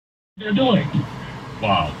they're doing.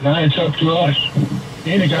 Wow. Now it's up to us.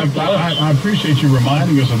 Enoch, I appreciate you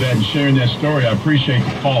reminding us of that and sharing that story. I appreciate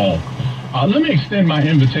the call. Let me extend my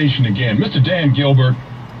invitation again. Mr. Dan Gilbert,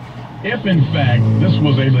 if in fact this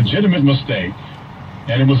was a legitimate mistake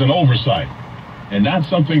and it was an oversight and not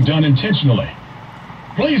something done intentionally,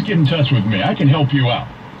 please get in touch with me. I can help you out.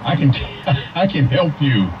 I can help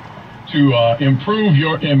you to improve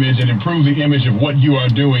your image and improve the image of what you are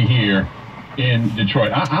doing here in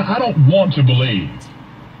Detroit. I don't want to believe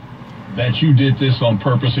that you did this on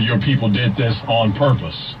purpose or your people did this on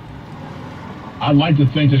purpose. I'd like to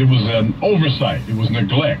think that it was an oversight. It was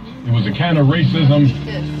neglect. It was the kind of racism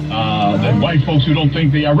that white folks who don't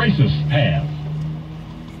think they are racist have.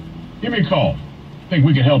 Give me a call. I think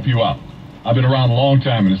we can help you out. I've been around a long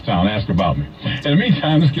time in this town. Ask about me. In the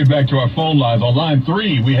meantime, let's get back to our phone lines. On line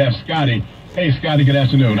 3, we have Scotty. Hey, Scotty, good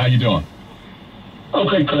afternoon. How you doing?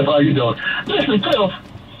 Okay, Cliff, how you doing? Listen, Cliff,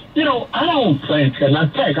 you know, I don't think, and I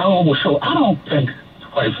think, I don't think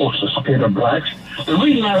white folks are scared of blacks. The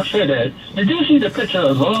reason I say that, did you see the picture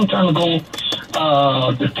a long time ago,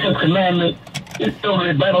 the 10th Commandment,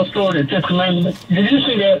 the Bible story, the 10th Commandment? Did you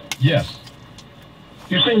see that? Yes.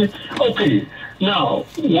 You seen it? Okay. Now,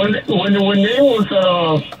 when there was,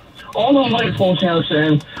 all the white folks now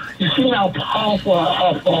saying, you see how powerful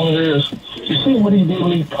our father is. You see what he did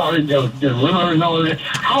when he parted the river and all that.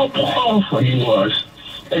 How powerful he was.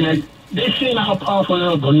 And they seen how powerful he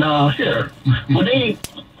was, but now here. when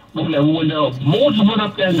Moses went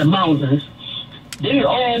up there in the mountains, they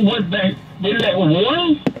all went back. They let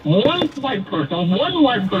one white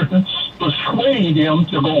person persuade them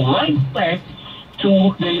to go right back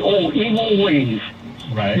to their old evil ways.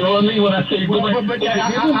 Right. You know what I mean when I say go back? But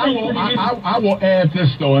I will add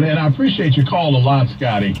this, though, and I appreciate your call a lot,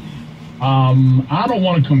 Scotty. I don't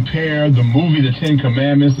want to compare the movie The 10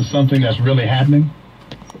 Commandments to something that's really happening,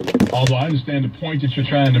 although I understand the point that you're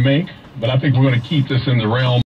trying to make, but I think we're going to keep this in the realm